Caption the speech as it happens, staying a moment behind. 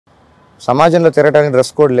సమాజంలో తిరగడానికి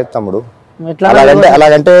dress code లేదు తమ్ముడు.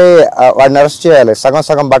 అలాగంటే వాడిని అరెస్ట్ చేయాలి. సగం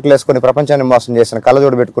సగం బట్టలు వేసుకొని ప్రపంచాన్ని మోసం చేసిన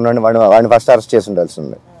కళ్ళజోడు పెట్టుకున్నాడు వాడిని ఫస్ట్ అరెస్ట్ చేసి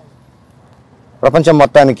ఉండాల్సింది. ప్రపంచం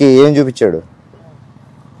మొత్తానికి ఏం చూపించాడు?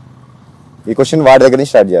 ఈ క్వశ్చన్ వాడి దగ్గర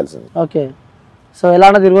నుంచి స్టార్ట్ చేయాల్సింది. ఓకే, సో ఎలా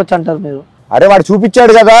తిరగొచ్చు అంటారు మీరు? అరే వాడు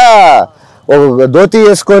చూపించాడు కదా, ఒక ధోతి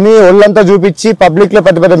వేసుకొని ఒళ్ళంతా చూపించి పబ్లిక్ లో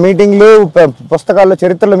పెద్ద పెద్ద మీటింగ్లు పుస్తకాల్లో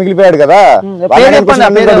చరిత్రలో మిగిలిపోయాడు కదా.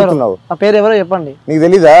 పేరు ఎవరో చెప్పండి. నీకు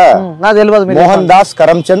తెలీదా? నాకు తెలియదు. మోహన్ దాస్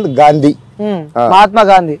కరమ్చంద్ గాంధీ. మహాత్మా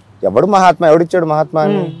గాంధీ ఎవడు మహాత్మా? ఎవడిచ్చాడు మహాత్మా?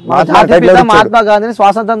 మహాత్మా గాంధీని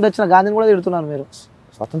స్వాతంత్రం తెచ్చిన గాంధీని కూడా తిడుతున్నారు మీరు.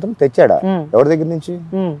 స్వాతంత్రం తెచ్చాడా? ఎవరి దగ్గర నుంచి?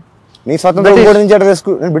 నీ స్వాతంత్రం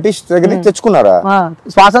బ్రిటిష్ దగ్గర నుంచి తెచ్చుకున్నారా?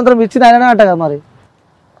 స్వాతంత్రం ఇచ్చింది ఆయననే అంట కదా మరి.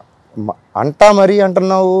 అంటా మరి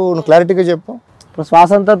అంటున్నావు, నువ్వు క్లారిటీగా చెప్పు.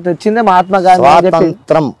 స్వాతంత్రం తెచ్చిందే మహాత్మా గాంధీ.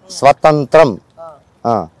 స్వాతంత్రం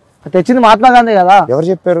తెచ్చింది మహాత్మా గాంధీ కదా. ఎవరు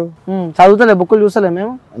చెప్పారు? చదువుతలే, బుక్కులు చూస్తలే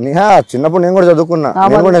మేము. చిన్నప్పుడు నేను కూడా చదువుకున్నా,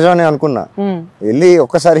 నేను కూడా నిజమని అనుకున్నా. వెళ్ళి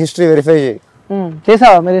ఒక్కసారి హిస్టరీ వెరిఫై చేయి.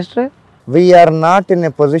 చేసావా మీరు history? We are not in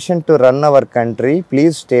a position to run our country.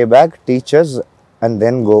 Please stay back, teach us and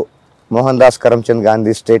then go. Mohan Das Karamchand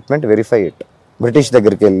Gandhi statement, verify it. British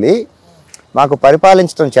దగ్గరికి వెళ్ళి మాకు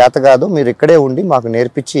పరిపాలించడం చేత కాదు, మీరు ఇక్కడే ఉండి మాకు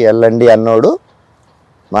నేర్పించి వెళ్ళండి అన్నోడు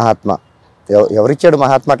మహాత్మా. ఎవరిచ్చాడు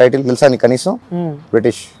మహాత్మా టైటిల్ తెలుసా నీకు కనీసం?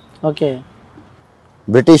 బ్రిటిష్. ఓకే,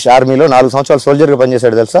 బ్రిటిష్ ఆర్మీలో 4 సంవత్సరాలు సోల్జర్ గా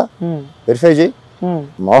పనిచేశాడు తెలుసా? వెరిఫై చేయి.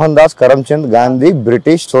 మోహన్ దాస్ కరమ్చంద్ గాంధీ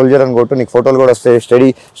బ్రిటిష్ సోల్జర్ అని కొట్టు, నీకు ఫోటోలు కూడా వస్తాయి. స్టడీ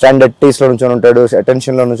స్టాండర్డ్ టీస్ లో నుంచొని ఉంటాడు,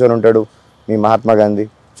 అటెన్షన్ లో నుంచొని ఉంటాడు మీ మహాత్మా గాంధీ.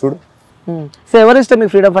 చూడు. ఎవరు ఇష్టం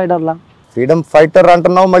మీకు ఫ్రీడమ్ ఫైటర్ లా? ఫ్రీడమ్ ఫైటర్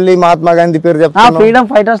అంటున్నావు, మళ్ళీ మహాత్మా గాంధీ పేరు చెప్తాను. ఫ్రీడమ్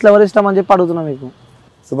ఫైటర్స్ ఎవరు ఇష్టం అని చెప్పి అడుగుతున్నా మీకు.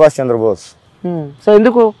 సుభాష్ చంద్రబోస్. సో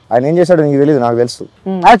ఎందుకు? ఆయన ఏం చేశాడు నీకు తెలియదు, నాకు తెలుసు.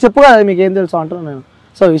 అది చెప్పు కదా, మీకు ఏం తెలుసు అంటున్నాను నేను.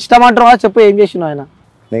 సో ఇష్టం అంటారు, చెప్పు ఏం చేసిన ఆయన.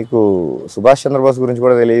 నీకు సుభాష్ చంద్రబోస్ గురించి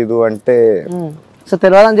కూడా తెలియదు అంటే? సో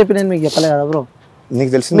తెలియదని చెప్పి నేను మీకు చెప్పలే కదా బ్రో.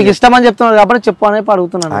 నీకు తెలిసి మీకు ఇష్టం అని చెప్తున్నారు కాబట్టి చెప్పు అని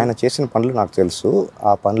అడుగుతున్నాను. ఆయన చేసిన పనులు నాకు తెలుసు,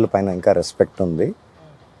 ఆ పనుల పైన ఇంకా రెస్పెక్ట్ ఉంది.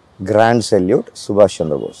 Grand salute Subhash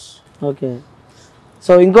Chandrabose. Okay,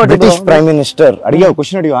 so ఇంకోటి బ్రిటిష్ ప్రైమ్ మినిస్టర్. అడిగావు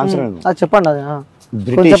క్వశ్చన్, అడిగావు ఆన్సర్ చెప్పండి. అది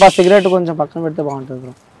కొంచెం సిగరెట్ కొంచెం పక్కన పెడితే బాగుంటుంది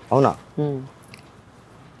బ్రో. అవునా?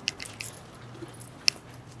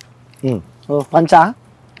 ఓ పంచా.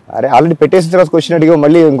 అరే ఆల్రెడీ పెట్టేసిన తర్వాత క్వశ్చన్ అడిగావు,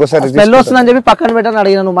 మళ్ళీ ఇంకోసారి స్మెల్ వస్తుందని చెప్పి పక్కన పెట్టని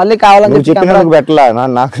అడిగినాను, మళ్ళీ కావాలని చెప్పినందుకు పెట్టలా.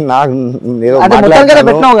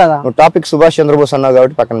 నువ్వు టాపిక్ సుభాష్ చంద్రబోస్ అన్నావు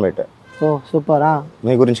కాబట్టి పక్కన పెట్టా. ఓ సూపర్.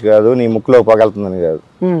 నీ గురించి కాదు, నీ ముక్కులో పగలుతుందని కాదు,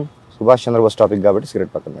 సుభాష్ చంద్రబోస్ టాపిక్ కాబట్టి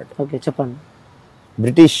సిగరెట్ పక్కన పెట్టా. ఓకే చెప్పండి.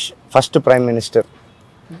 British first prime minister,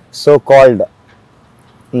 so called.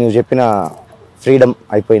 నువ్వు చెప్పిన ఫ్రీడమ్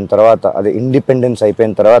అయిపోయిన తర్వాత, అదే ఇండిపెండెన్స్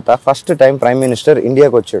అయిపోయిన తర్వాత ఫస్ట్ టైం ప్రైమ్ మినిస్టర్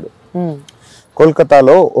ఇండియాకి వచ్చాడు.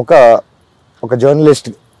 కోల్కతాలో ఒక జర్నలిస్ట్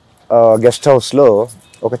గెస్ట్ హౌస్లో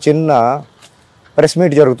ఒక చిన్న ప్రెస్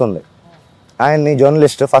మీట్ జరుగుతుంది. ఆయన్ని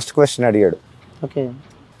జర్నలిస్ట్ ఫస్ట్ క్వశ్చన్ అడిగాడు. Okay,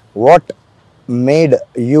 what made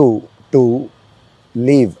you to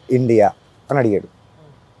leave India అని అడిగాడు.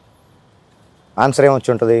 ఆన్సర్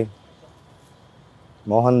ఏమొచ్చి ఉంటుంది?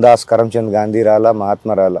 మోహన్ దాస్ కరమ్చంద్ గాంధీ రాలా,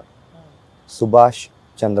 మహాత్మా రాలా, సుభాష్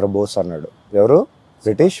చంద్రబోస్ అన్నాడు. ఎవరు?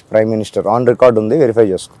 British prime minister. On record ఉంది, వెరిఫై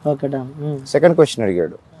చేసుకో. సెకండ్ క్వశ్చన్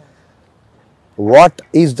అడిగాడు, what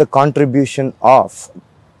is the contribution of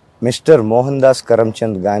mister Mohan Das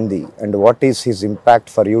Karamchand Gandhi and what is his impact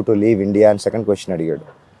for you to leave India అని సెకండ్ క్వశ్చన్ అడిగాడు.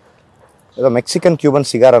 ఏదో మెక్సికన్ క్యూబన్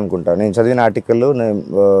సిగార్ అనుకుంటా, నేను చదివిన ఆర్టికల్,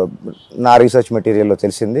 నా రీసెర్చ్ మెటీరియల్లో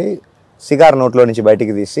తెలిసింది. సిగార్ నోట్లో నుంచి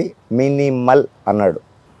బయటికి తీసి మినిమల్ అన్నాడు.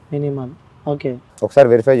 మినిమల్. ఓకే, ఒకసారి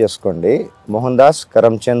వెరిఫై చేసుకోండి. మోహన్ దాస్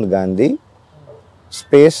కరమ్చంద్ గాంధీ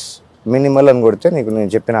స్పేస్ మినిమల్ అని కొడితే నీకు నేను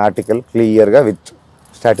చెప్పిన ఆర్టికల్ క్లియర్ గా విత్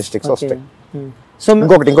స్టాటిస్టిక్స్ వస్తాయి.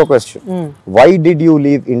 ఇంకో question, why did you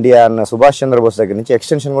leave India అన్న సుభాష్ చంద్రబోస్ దగ్గర నుంచి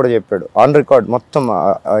ఎక్స్టెన్షన్ కూడా చెప్పాడు. ఆన్ రికార్డ్ మొత్తం,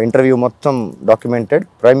 ఇంటర్వ్యూ మొత్తం documented.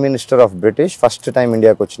 Prime minister of British first time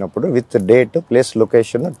ఇండియాకి వచ్చినప్పుడు with date, place,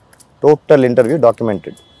 location, total interview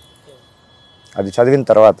documented. అది చదివిన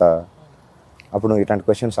తర్వాత అప్పుడు నువ్వు ఇట్లాంటి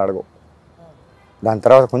క్వశ్చన్స్ అడగవు. దాని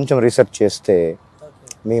తర్వాత కొంచెం రీసెర్చ్ చేస్తే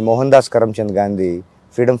మీ మోహన్ దాస్ కరమ్చంద్ గాంధీ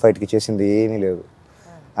ఫ్రీడమ్ ఫైట్కి చేసింది ఏమీ లేదు.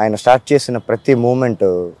 ఆయన స్టార్ట్ చేసిన ప్రతి మూమెంట్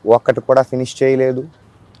ఒక్కటి కూడా ఫినిష్ చేయలేదు.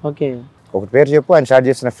 ఓకే, ఒక పేరు చెప్పు, ఆయన స్టార్ట్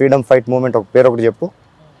చేసిన ఫ్రీడమ్ ఫైట్ మూమెంట్ ఒక పేరు ఒకటి చెప్పు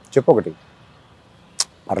ఒకటి.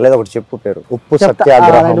 పర్లేదు, ఒకటి చెప్పు పేరు. ఉప్పు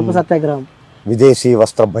సత్యాగ్రహం, విదేశీ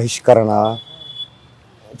వస్త్ర బహిష్కరణ,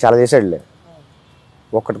 చాలా చేసాడులే,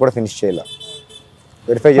 ఒక్కటి కూడా ఫినిష్ చేయలే.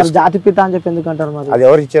 వెరిఫై చేసి జాతిపిత అని చెప్పి ఎందుకంటారు? అది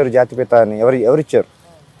ఎవరు ఇచ్చారు జాతిపిత అని? ఎవరిచ్చారు?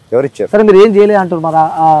 ఎవరిచ్చారు? సరే మీరు ఏం చేయలేదు అంటారు మరి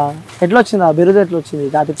ఎట్లా వచ్చింది ఆ బిరుదు, ఎట్లా వచ్చింది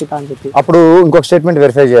జాతిపిత అని చెప్పి? అప్పుడు ఇంకొక స్టేట్మెంట్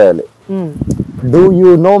వెరిఫై చేయాలి. Do you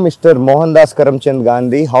know mister Mohan Das Karamchand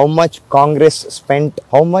Gandhi how much Congress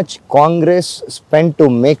spent to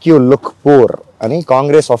make you look poor అని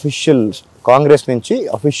కాంగ్రెస్ నుంచి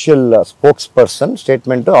official spokes person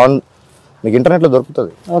statement on మీకు ఇంటర్నెట్ లో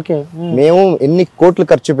దొరుకుతుంది. ఓకే, మేము ఎన్ని కోట్లు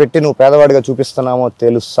ఖర్చు పెట్టి నువ్వు పేదవాడిగా చూపిస్తున్నామో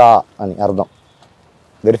తెలుసా అని అర్థం.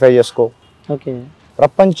 వెరిఫై చేసుకో. ఓకే,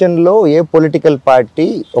 ప్రపంచంలో ఏ పొలిటికల్ పార్టీ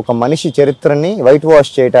ఒక మనిషి చరిత్రని వైట్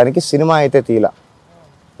వాష్ చేయడానికి సినిమా అయితే తీలా.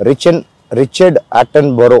 రిచర్డ్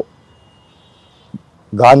అటెన్బరో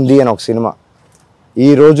గాంధీ అని ఒక సినిమా ఈ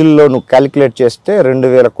రోజుల్లో నువ్వు క్యాలిక్యులేట్ చేస్తే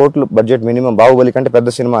 2000 కోట్లు బడ్జెట్ మినిమం. బాహుబలి కంటే పెద్ద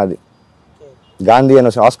సినిమా అది. గాంధీ అనే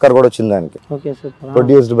ఆస్కార్ కూడా వచ్చింది దానికి.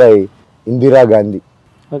 Produced by Indira Gandhi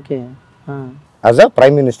as a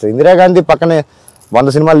prime minister. Indira Gandhi పక్కనే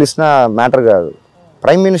 100 సినిమాలు తీసిన మ్యాటర్ కాదు.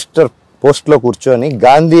 ప్రైమ్ మినిస్టర్ పోస్ట్లో కూర్చొని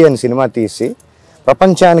గాంధీ అని సినిమా తీసి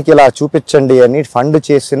ప్రపంచానికి ఇలా చూపించండి అని ఫండ్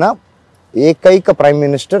చేసిన ఏకైక ప్రైమ్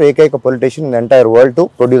మినిస్టర్, ఏకైక politician in entire world to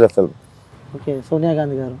produce a film. Sonia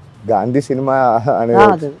Gandhi గారు. గాంధీ సినిమా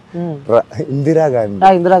అనేది ఇందిరా గాంధీ.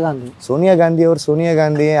 సోనియా గాంధీ ఎవరు? సోనియా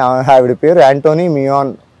గాంధీ ఆవిడ పేరు యాంటోనీ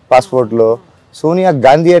మియాన్ పాస్పోర్ట్ లో. సోనియా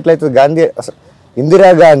గాంధీ ఎట్లయితుంది? గాంధీ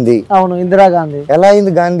ఇందిరా గాంధీ. అవును, ఇందిరా గాంధీ. ఎలా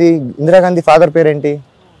అయింది గాంధీ? ఇందిరా గాంధీ ఫాదర్ పేరేంటి?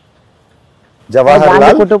 జవహర్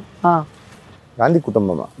లాల్ గాంధీ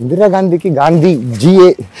కుటుంబమా? ఇందిరా గాంధీకి గాంధీ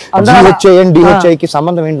GHAN కి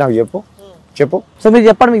సంబంధం ఏంటి నాకు చెప్పు. సో మీరు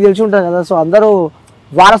చెప్పండి, మీకు తెలిసి ఉంటుంది కదా. సో అందరూ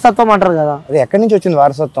వారసత్వం అంటారు కదా, అది ఎక్కడి నుంచి వచ్చింది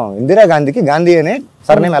వారసత్వం? ఇందిరా గాంధీకి గాంధీ అనే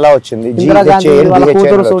సర్నేమ్ ఎలా వచ్చింది?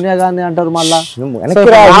 సోనియా గాంధీ అంటారు మళ్ళా.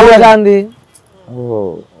 గాంధీ. ఓ,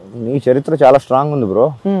 నీ చరిత్ర చాలా స్ట్రాంగ్ ఉంది బ్రో.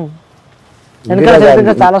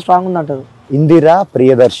 చాలా స్ట్రాంగ్ ఉంది అంటారు. Indira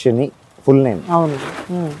Priyadarshini full name. అవును.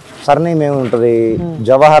 సర్నేమ్ ఏముంటది?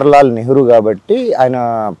 జవహర్ లాల్ నెహ్రూ కాబట్టి ఆయన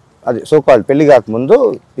అది సోకాల్డ్ పెళ్లి కాకముందు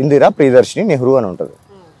ఇందిరా ప్రియదర్శిని నెహ్రూ అని ఉంటది.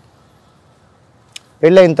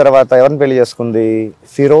 పెళ్ళి అయిన తర్వాత ఎవరిని పెళ్లి చేసుకుంది?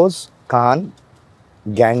 Firoz Khan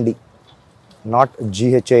Gandhi. Not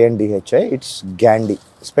GHANDHI, it's Gandhi.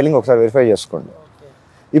 Spelling ఒకసారి వెరిఫై చేసుకోండి.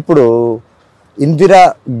 ఇప్పుడు ఇందిరా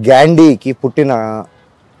గాంధీకి పుట్టిన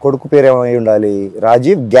కొడుకు పేరు ఏమై ఉండాలి?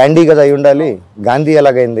 రాజీవ్ గాంధీ కదా అయి ఉండాలి. గాంధీ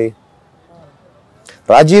ఎలాగైంది?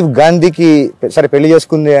 రాజీవ్ గాంధీకి సరే పెళ్లి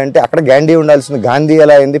చేసుకుంది అంటే అక్కడ గాంధీ ఉండాల్సింది. గాంధీ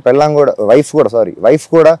ఎలా అయింది? పెళ్ళాం కూడా వైఫ్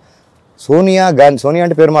కూడా సోనియా గాంధీ. సోనియా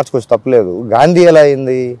అంటే పేరు మార్చుకోవచ్చు, తప్పలేదు. గాంధీ ఎలా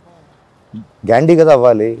అయింది? గాంధీ కదా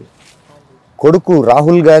అవ్వాలి. కొడుకు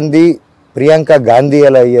రాహుల్ గాంధీ, ప్రియాంక గాంధీ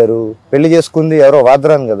ఎలా అయ్యారు? పెళ్లి చేసుకుంది ఎవరో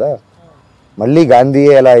వాద్రాన్ కదా, మళ్ళీ గాంధీ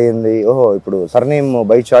ఎలా అయ్యింది? ఓహో, ఇప్పుడు సర్నేమ్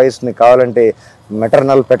బై చాయిస్ని కావాలంటే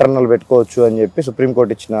మెటర్నల్ పెట్టుకోవచ్చు అని చెప్పి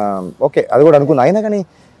సుప్రీంకోర్టు ఇచ్చిన. ఓకే, అది కూడా అనుకున్నా. అయినా కానీ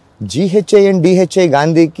GHANDHI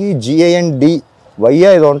గాంధీకి GANDY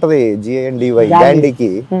ఏదో ఉంటుంది, GANDY గాంధీకి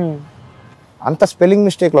అంత స్పెల్లింగ్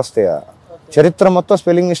మిస్టేక్లు వస్తాయా? చరిత్ర మొత్తం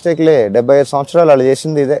స్పెల్లింగ్ మిస్టేక్లే. 75 సంవత్సరాలు వాళ్ళు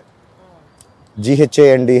చేసింది ఇదే.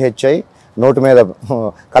 GHANDHI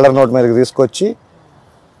కలర్ నోట్ మీదకి తీసుకొచ్చి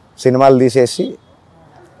సినిమాలు తీసేసి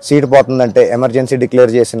సీట్ పోతుందంటే ఎమర్జెన్సీ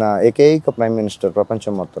డిక్లేర్ చేసిన ఏకైక ప్రైమ్ మినిస్టర్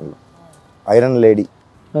ప్రపంచం మొత్తంలో. Iron lady.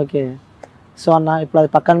 ఓకే, సో అన్న ఇప్పుడు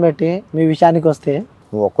అది పక్కన పెట్టి మీ విషయానికి వస్తే,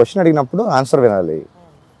 నువ్వు ఒక క్వశ్చన్ అడిగినప్పుడు ఆన్సర్ వినాలి.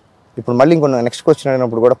 ఇప్పుడు మళ్ళీ ఇంకో నెక్స్ట్ క్వశ్చన్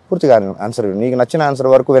అడిగినప్పుడు కూడా పూర్తిగా ఆన్సర్ నీకు నచ్చిన ఆన్సర్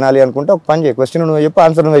వరకు వినాలి అనుకుంటే ఒక పని చేయి, క్వశ్చన్ నువ్వు చెప్పు,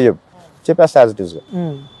 ఆన్సర్ నువ్వే చెప్పేస్తే యాజ్ ఇట్ ఈస్.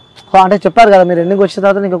 అంటే చెప్పారు కదా మీరు, ఎన్ని వచ్చిన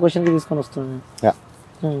తర్వాత ఇంకో క్వశ్చన్కి తీసుకొని వస్తున్నాను.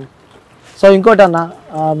 సో ఇంకోటి అన్న,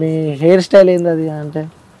 మీ హెయిర్ స్టైల్ ఏంది? అది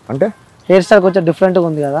అంటే హెయిర్ స్టైల్ కొంచెం డిఫరెంట్గా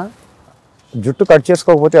ఉంది కదా. జుట్టు కట్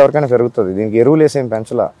చేసుకోకపోతే ఎవరికైనా పెరుగుతుంది. దీనికి ఎరువులు వేసేం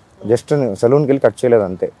పెంచలా, జస్ట్ సెలూన్కి వెళ్ళి కట్ చేయలేదు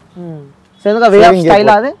అంతే.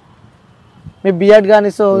 అదే మీ బియర్డ్ కానీ.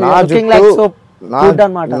 సో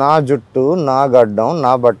నా జుట్టు, నా గడ్డం,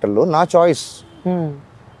 నా బట్టలు, నా చాయిస్.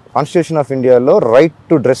 కాన్స్టిట్యూషన్ ఆఫ్ ఇండియాలో రైట్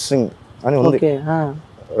టు డ్రెస్సింగ్ అని ఉంది.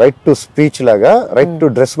 రైట్ టు స్పీచ్ లాగా రైట్ టు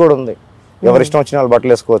డ్రెస్ కూడా ఉంది. ఎవరి ఇష్టం వచ్చిన వాళ్ళు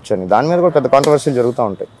బట్టలు వేసుకోవచ్చు అని. దాని మీద కూడా పెద్ద కాంట్రవర్సీలు జరుగుతూ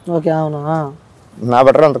ఉంటాయి. నా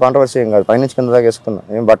బట్టలు అంత కాంట్రవర్సీ ఏం కాదు, పైనుంచి కింద దాకా వేసుకున్నా.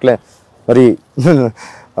 ఏం బట్టలే మరి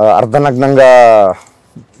అర్ధనగ్నంగా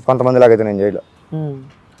కొంతమంది లాగైతే నేను చేయలే.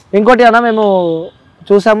 ఇంకోటి అన్న, మేము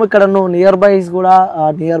చూసాము ఇక్కడ నువ్వు నియర్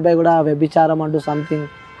బై కూడా వ్యభిచారం అంటూ సంథింగ్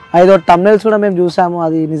ఐదో తమ్నైల్స్ కూడా మేము చూసాము.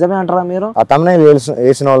 అది నిజమే అంటారా మీరు? ఆ తమ్నైల్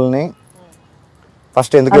వేసిన వాళ్ళని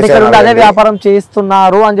ఫస్ట్ ఎందుకు అదే వ్యాపారం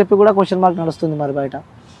చేస్తున్నారు అని చెప్పి కూడా క్వశ్చన్ మార్క్ నడుస్తుంది మరి బయట.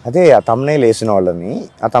 అదే ఆ తమ్నైల్ వేసిన వాళ్ళని,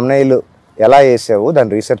 ఆ తమ్నైల్ ఎలా వేసావు,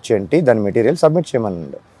 దాని రీసెర్చ్ ఏంటి, దాని మెటీరియల్ సబ్మిట్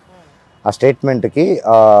చేయమనండి. ఆ స్టేట్మెంట్కి,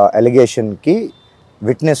 ఆ ఎలిగేషన్కి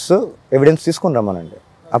విట్నెస్ ఎవిడెన్స్ తీసుకుని రమ్మనండి.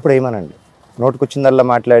 అప్పుడు ఏమనండి, నోటుకొచ్చిందల్లా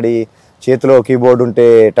మాట్లాడి చేతిలో కీబోర్డ్ ఉంటే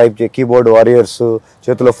కీబోర్డ్ వారియర్స్,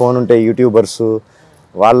 చేతిలో ఫోన్ ఉంటే యూట్యూబర్స్,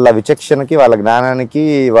 వాళ్ళ విచక్షణకి, వాళ్ళ జ్ఞానానికి,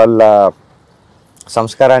 వాళ్ళ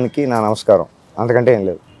సంస్కారానికి నా నమస్కారం, అంతకంటే ఏం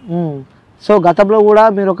లేదు. సో గతంలో కూడా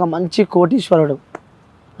మీరు ఒక మంచి కోటీశ్వరుడు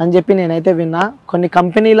అని చెప్పి నేనైతే విన్నా. కొన్ని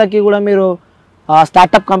కంపెనీలకి కూడా మీరు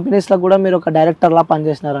స్టార్టప్ కంపెనీస్లో కూడా మీరు ఒక డైరెక్టర్లా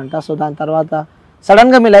పనిచేసినారంట. సో దాని తర్వాత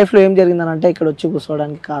సడన్గా మీ లైఫ్లో ఏం జరిగిందనంటే ఇక్కడ వచ్చి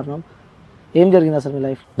కూర్చోవడానికి కారణం ఏం జరిగింది అసలు మీ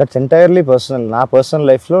లైఫ్? That's entirely personal. నా పర్సనల్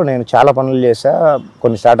లైఫ్లో నేను చాలా పనులు చేశా,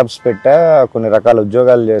 కొన్ని స్టార్టప్స్ పెట్టా, కొన్ని రకాల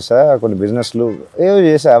ఉద్యోగాలు చేశా, కొన్ని బిజినెస్లు ఏవో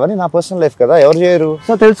చేసా. అవన్నీ నా పర్సనల్ లైఫ్ కదా, ఎవరు చేయరు.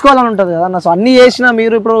 సో తెలుసుకోవాలని ఉంటుంది కదా నా. సో అన్ని చేసినా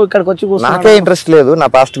మీరు ఇప్పుడు ఇక్కడికి వచ్చి కూర్చో. నాకే ఇంట్రెస్ట్ లేదు నా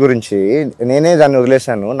పాస్ట్ గురించి, నేనే దాన్ని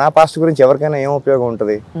వదిలేశాను. నా పాస్ట్ గురించి ఎవరికైనా ఏం ఉపయోగం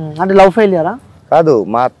ఉంటుంది? అంటే లవ్ ఫెయిలియరా? కాదు,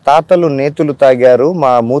 మా తాతలు నేతులు తాగారు,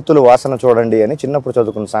 మా మూతులు వాసన చూడండి అని చిన్నప్పుడు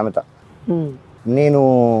చదువుకున్న సామెత. నేను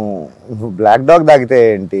బ్లాక్ డాగ్ తాగితే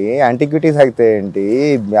ఏంటి, యాంటిక్విటీ తాగితే ఏంటి,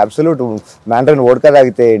 అబ్సల్యూట్ మ్యాండ్రిన్ వోడ్కా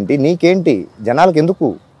తాగితే ఏంటి, నీకేంటి? జనాలకు ఎందుకు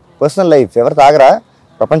పర్సనల్ లైఫ్? ఎవరు తాగరా?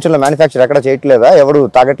 ప్రపంచంలో మ్యానుఫ్యాక్చర్ ఎక్కడ చేయట్లేదా? ఎవరు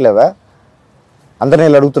తాగట్లేదా? అందరిని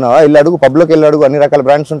వెళ్ళి అడుగుతున్నావా? వెళ్ళి అడుగు, పబ్లోకి వెళ్ళి అడుగు, అన్ని రకాల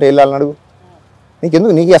బ్రాండ్స్ ఉంటే వెళ్ళాలని అడుగు.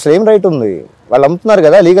 నీకెందుకు? నీకు అసలు ఏం రైట్ ఉంది? వాళ్ళు అమ్ముతున్నారు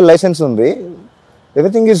కదా, లీగల్ లైసెన్స్ ఉంది,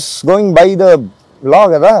 everything is going by the law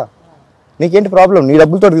కదా. నీకేంటి ప్రాబ్లం? నీ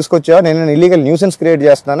డబ్బులతో తీసుకొచ్చావా? నేను ఇల్లీగల్ న్యూసెన్స్ క్రియేట్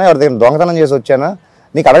చేస్తున్నానా? ఎవరి దగ్గర దొంగతనం చేసి వచ్చానా?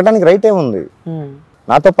 నీకు అడగడానికి రైట్ ఏముంది?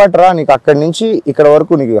 నాతో పాటు రా, నీకు అక్కడి నుంచి ఇక్కడ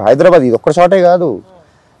వరకు, నీకు హైదరాబాద్ ఇది ఒక్క చోటే కాదు,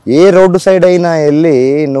 ఏ రోడ్డు సైడ్ అయినా వెళ్ళి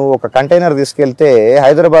నువ్వు ఒక కంటైనర్ తీసుకెళ్తే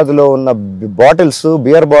హైదరాబాద్లో ఉన్న bottles,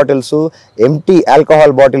 beer bottles, empty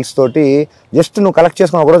alcohol bottles తోటి జస్ట్ నువ్వు కలెక్ట్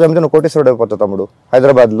చేసుకుని ఒకరోజు అమ్మితే నువ్వు కోటేశ్వరుడు అయిపోతావు తమ్ముడు.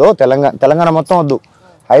 హైదరాబాద్లో, తెలంగాణ మొత్తం వద్దు,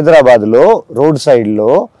 హైదరాబాద్లో రోడ్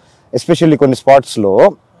సైడ్లో ఎస్పెషల్లీ కొన్ని స్పాట్స్లో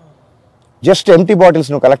జస్ట్ ఎంటీ బాటిల్స్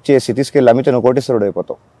నువ్వు కలెక్ట్ చేసి తీసుకెళ్ళి అమ్మితే నువ్వు కోటేశ్వరుడు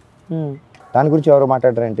అయిపోతావు. దాని గురించి ఎవరు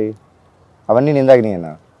మాట్లాడరేంటి? అవన్నీ నేను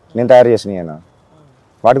తాగినాయనా, నేను తయారు చేసినాయనా?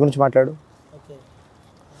 వాటి గురించి మాట్లాడు.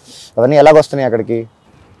 అవన్నీ ఎలాగొస్తున్నాయి అక్కడికి?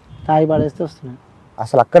 తాగి పడేస్తే వస్తున్నాయి.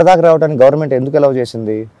 అసలు అక్కడ దాకా రావడానికి గవర్నమెంట్ ఎందుకు అలౌ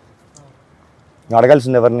చేసింది? నువ్వు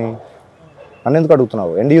అడగాల్సింది ఎవరిని? నన్ను ఎందుకు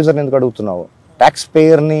అడుగుతున్నావు? ఎండ్ యూజర్ని ఎందుకు అడుగుతున్నావు? ట్యాక్స్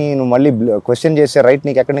పేయర్ని నువ్వు మళ్ళీ క్వశ్చన్ చేసే రైట్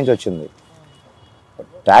నీకు ఎక్కడి నుంచి వచ్చింది?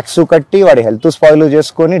 ట్యాక్స్ కట్టి వాడి హెల్త్ స్పాయిల్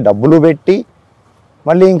చేసుకొని డబ్బులు పెట్టి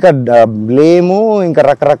మళ్ళీ ఇంకా బ్లేము, ఇంకా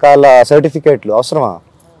రకరకాల సర్టిఫికేట్లు అవసరమా?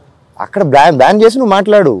 అక్కడ బ్యాన్ చేసి నువ్వు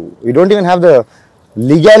మాట్లాడు. You don't even have the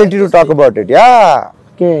legality to talk about it. Yeah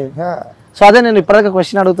okay. So అదే నేను ఇప్పటికే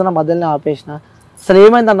క్వశ్చన్ అడుగుతున్నా, మధ్యలో ఆపేసిన. అసలు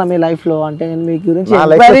ఏమైందన్న మీ లైఫ్ లో? అంటే నేను మీ గురించి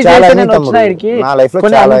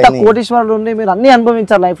కోటీశ్వరులు ఉండి మీరు అన్ని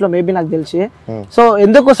అనుభవించారు లైఫ్ లో మేబీ నాకు తెలిసి. సో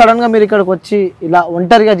ఎందుకు సడన్ గా మీరు ఇక్కడికి వచ్చి ఇలా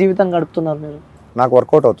ఒంటరిగా జీవితం గడుపుతున్నారు మీరు? నాకు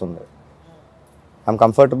వర్కౌట్ అవుతుంది. I'm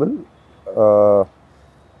comfortable.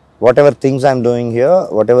 What ever things I'm doing here,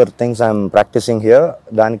 what ever things I'm practising here,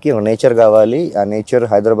 దానికి నేచర్ కావాలి. ఆ నేచర్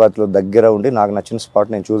హైదరాబాద్లో దగ్గర ఉండి నాకు నచ్చిన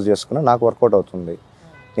స్పాట్ నేను చూస్ చేసుకున్నా, నాకు వర్కౌట్ అవుతుంది.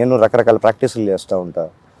 నేను రకరకాల ప్రాక్టీసులు చేస్తూ ఉంటా.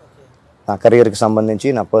 నా కెరియర్కి సంబంధించి,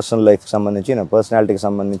 నా పర్సనల్ లైఫ్కి సంబంధించి, నా పర్సనాలిటీకి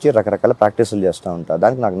సంబంధించి రకరకాల ప్రాక్టీసులు చేస్తూ ఉంటా.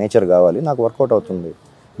 దానికి నాకు నేచర్ కావాలి, నాకు వర్కౌట్ అవుతుంది.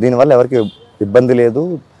 దీనివల్ల ఎవరికి ఇబ్బంది లేదు,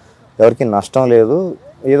 ఎవరికి నష్టం లేదు.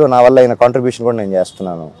 ఏదో నా వల్ల అయిన కాంట్రిబ్యూషన్ కూడా నేను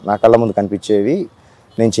చేస్తున్నాను. నా కళ్ళ ముందు కనిపించేవి,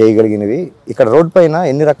 నేను చేయగలిగినవి. ఇక్కడ రోడ్ పైన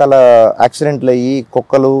ఎన్ని రకాల యాక్సిడెంట్లు అయ్యి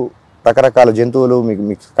కుక్కలు, రకరకాల జంతువులు, మీకు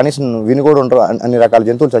కనీసం విని కూడా ఉంటారు, అన్ని రకాల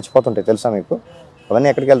జంతువులు చచ్చిపోతుంటాయి తెలుసా మీకు? అవన్నీ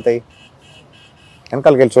ఎక్కడికి వెళ్తాయి?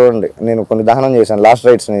 వెనకాలకి వెళ్ళి చూడండి. నేను కొన్ని దహనం చేశాను, లాస్ట్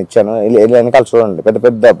రైట్స్ నేను ఇచ్చాను. వెళ్ళి వెనకాల చూడండి, పెద్ద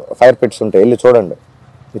పెద్ద ఫైర్ పిట్స్ ఉంటాయి, వెళ్ళి చూడండి.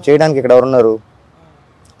 ఇది చేయడానికి ఇక్కడ ఎవరున్నారు?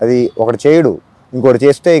 అది ఒకటి చేయడు, ఇంకోటి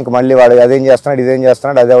చేస్తే ఇంక మళ్ళీ వాడు అదేం చేస్తున్నాడు, ఇదేం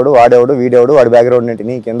చేస్తున్నాడు, అదేవాడు, వాడేవాడు, వీడేవాడు, వాడి బ్యాక్గ్రౌండ్ ఏంటి,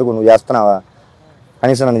 నీకెందుకు? నువ్వు చేస్తున్నావా?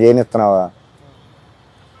 కనీసం నన్ను చేయనిస్తున్నావా?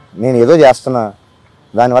 నేను ఏదో చేస్తున్నా,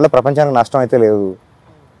 దానివల్ల ప్రపంచానికి నష్టం అయితే లేదు.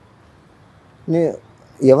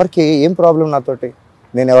 ఎవరికి ఏం ప్రాబ్లం నాతోటి?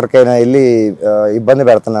 నేను ఎవరికైనా వెళ్ళి ఇబ్బంది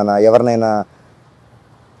పెడుతున్నానా? ఎవరినైనా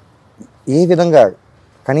ఏ విధంగా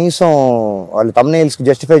కనీసం వాళ్ళు థంబ్నెయిల్స్కి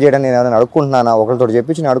జస్టిఫై చేయడానికి నేను ఎవరైనా అడుక్కుంటున్నానా? ఒకరితో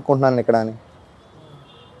చెప్పించి నేను అడుక్కుంటున్నాను ఇక్కడ అని.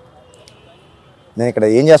 నేను ఇక్కడ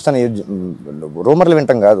ఏం చేస్తాను? రూమర్లు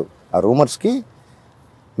వింటాం కాదు, ఆ రూమర్స్కి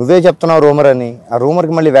నువ్వే చెప్తున్నావు రూమర్ అని. ఆ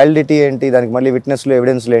రూమర్కి మళ్ళీ వ్యాలిడిటీ ఏంటి? దానికి మళ్ళీ విట్నెస్లు,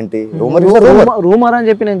 ఎవిడెన్స్లు ఏంటి? రూమర్ అని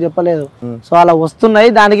చెప్పి నేను చెప్పలేదు. సో అలా వస్తున్నాయి,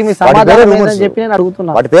 దానికి మీ సమాధానం ఏంటని చెప్పి నేను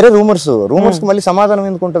అడుగుతున్నా. వాటి పేరే రూమర్స్. రూమర్స్ కి మళ్ళీ సమాధానం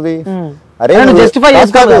ఎందుకు ఉంటది? అరే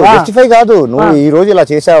జస్టిఫై కాదు, నువ్వు ఈ రోజు ఇలా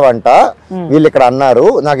చేసావంట, వీళ్ళు ఇక్కడ అన్నారు,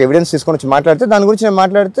 నాకు ఎవిడెన్స్ తీసుకొని వచ్చి మాట్లాడితే దాని గురించి నేను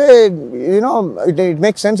మాట్లాడితే you know it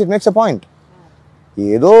makes sense, it makes a point.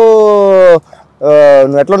 ఏదో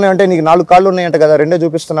నువ్వు ఎట్లా ఉన్నాయంటే నీకు 4 కాళ్ళు ఉన్నాయంట కదా, 2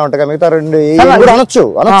 చూపిస్తున్నావు అంట, మిగతా 2 అనొచ్చు.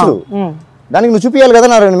 దానికి నువ్వు చూపించాలి కదా,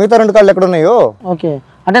 నా మిగతా 2 కాళ్ళు ఎక్కడ ఉన్నాయో. ఓకే,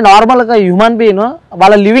 అంటే నార్మల్ గా హ్యూమన్ బీయింగ్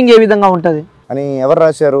వాళ్ళ లివింగ్ ఏ విధంగా ఉంటది అని ఎవరు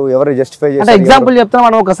రాశారు? ఎవరు జస్టిఫై చేశారు? ఎగ్జాంపుల్ చెప్తాం,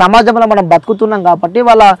 మనం ఒక సమాజంలో మనం బతుకుతున్నాం కాబట్టి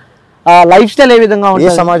వాళ్ళ లైఫ్ స్టైల్ ఏ విధంగా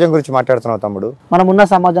ఉంటుంది. ఏ సమాజం గురించి మాట్లాడుతున్నావు తమ్ముడు? మనం ఉన్న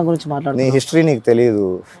సమాజం గురించి మాట్లాడుతున్నాం. నీ హిస్టరీ నీకు తెలియదు,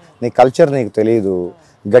 నీ కల్చర్ నీకు తెలియదు.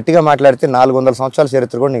 గట్టిగా మాట్లాడితే 400 సంవత్సరాల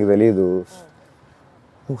చరిత్ర కూడా నీకు తెలియదు.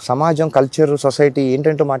 నువ్వు సమాజం, కల్చర్, సొసైటీ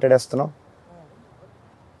ఏంటంటూ మాట్లాడేస్తున్నావు.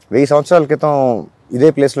 1000 సంవత్సరాల క్రితం ఇదే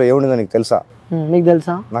ప్లేస్లో ఏముండిందో నీకు తెలుసా? మీకు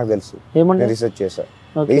తెలుసా? నాకు తెలుసు, ఏముంది? రీసెర్చ్ చేశా.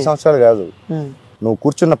 1000 సంవత్సరాలు కాదు, నువ్వు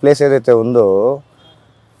కూర్చున్న ప్లేస్ ఏదైతే ఉందో,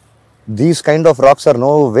 these kind of rocks are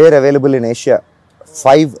know where available in Asia.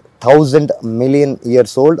 5,000 million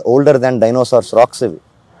years older than dinosaurs racks ఇవి.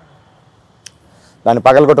 దాన్ని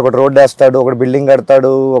పగలగొట్టి ఒకటి రోడ్ వేస్తాడు, ఒకటి బిల్డింగ్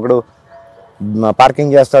కడతాడు, ఒకడు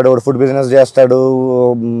పార్కింగ్ చేస్తాడు, ఒకటి ఫుడ్ బిజినెస్ చేస్తాడు.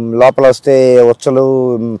 లోపల వస్తే వచ్చలు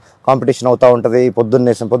కాంపిటీషన్ అవుతూ ఉంటుంది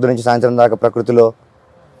పొద్దున్న నుంచి సాయంత్రం దాకా ప్రకృతిలో.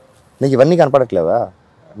 నీకు ఇవన్నీ కనపడట్లేదా?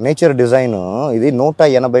 నేచర్ డిజైన్ ఇది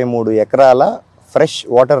 183 ఎకరాల fresh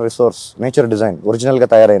water resource. Nature design ఒరిజినల్గా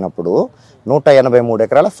తయారైనప్పుడు 183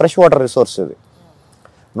 ఎకరాల ఫ్రెష్ వాటర్ రిసోర్స్ ఇది.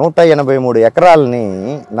 183 ఎకరాలని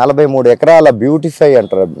 43 ఎకరాల బ్యూటిఫై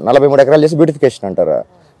అంటారు. 43 ఎకరాలు చేసి బ్యూటిఫికేషన్ అంటారా?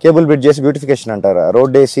 కేబుల్ బ్రిడ్జ్ చేసి బ్యూటిఫికేషన్ అంటారా?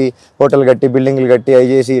 రోడ్ వేసి, హోటల్ కట్టి, బిల్డింగ్లు కట్టి,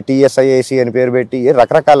 ఐజేసి, TSIAC అని పేరు పెట్టి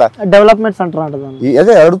రకరకాల డెవలప్మెంట్స్ అంటారు.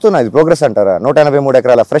 అదే అడుగుతున్నా, ఇది ప్రోగ్రెస్ అంటారా? 183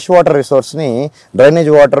 ఎకరాల ఫ్రెష్ వాటర్ రిసోర్స్ని, డ్రైనేజ్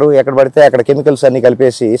వాటర్ ఎక్కడ పడితే అక్కడ కెమికల్స్ అన్ని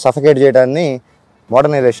కలిపేసి సఫకేట్ చేయడాన్ని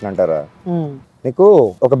మోడర్నైజేషన్ అంటారా? నీకు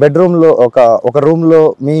ఒక బెడ్రూమ్లో ఒక రూమ్లో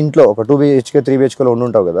మీ ఇంట్లో ఒక 2 BHK 3 BHKలో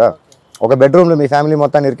ఉండుంటావు కదా. ఒక బెడ్రూమ్లో మీ ఫ్యామిలీ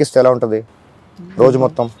మొత్తాన్ని ఇరికిస్తే ఎలా ఉంటుంది? రోజు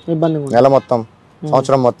మొత్తం, నెల మొత్తం,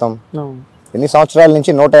 సంవత్సరం మొత్తం. ఎన్ని సంవత్సరాల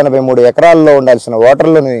నుంచి 183 ఎకరాల్లో ఉండాల్సిన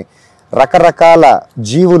వాటర్లోని రకరకాల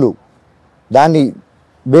జీవులు, దాన్ని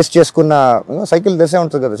బేస్ చేసుకున్న సైకిల్ తెలిసే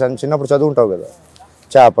ఉంటుంది కదా, చిన్నప్పుడు చదువుంటావు కదా,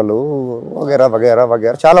 చేపలు వగేరా వగేరా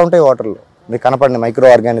వగేరా చాలా ఉంటాయి వాటర్లో. మీకు కనపడిన మైక్రో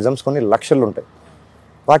ఆర్గానిజమ్స్ కొన్ని లక్షలు ఉంటాయి.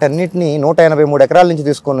 వాటన్నిటిని 183 ఎకరాల నుంచి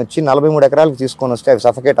తీసుకొని వచ్చి 43 ఎకరాలకు తీసుకొని వస్తే అవి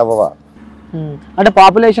సఫకేట్ అవ్వవా? అంటే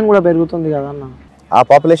పాపులేషన్ కూడా పెరుగుతుంది కదా అన్న. ఆ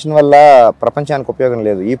పాపులేషన్ వల్ల ప్రపంచానికి ఉపయోగం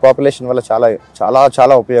లేదు, ఈ పాపులేషన్ వల్ల చాలా చాలా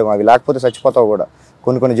చాలా ఉపయోగం. అవి లేకపోతే చచ్చిపోతావు కూడా.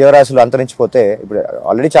 కొన్ని జీవరాశులు అంతరించిపోతే, ఇప్పుడు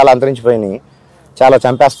ఆల్రెడీ చాలా అంతరించిపోయినాయి, చాలా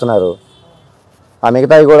చంపేస్తున్నారు. ఆ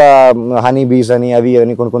మిగతావి కూడా హనీ బీస్ అని అవి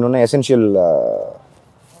అని కొన్ని ఉన్నాయి, ఎసెన్షియల్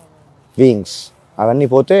బీయింగ్స్. అవన్నీ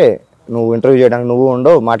పోతే నువ్వు ఇంటర్వ్యూ చేయడానికి నువ్వు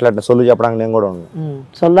ఉండవు, మాట్లాడిన సొల్లు చెప్పడానికి నేను కూడా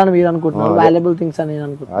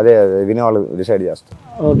అదే వినేవాళ్ళు డిసైడ్ చేస్తాను.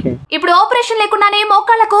 ఇప్పుడు ఆపరేషన్ లేకుండానే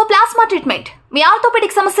మోకాళ్లకు ప్లాస్మా ట్రీట్మెంట్. మీ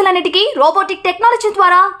ఆర్థోపెడిక్ సమస్యలన్నిటికీ రోబోటిక్ టెక్నాలజీ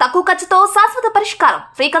ద్వారా తక్కువ ఖర్చుతో శాశ్వత పరిష్కారం.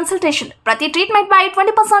 Free consultation. ప్రతి ట్రీట్మెంట్ పై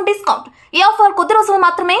 20% డిస్కౌంట్. ఈ ఆఫర్ కొద్ది రోజులు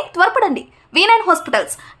మాత్రమే. త్వరపడండి. V9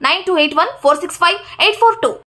 hospitals 9281465842.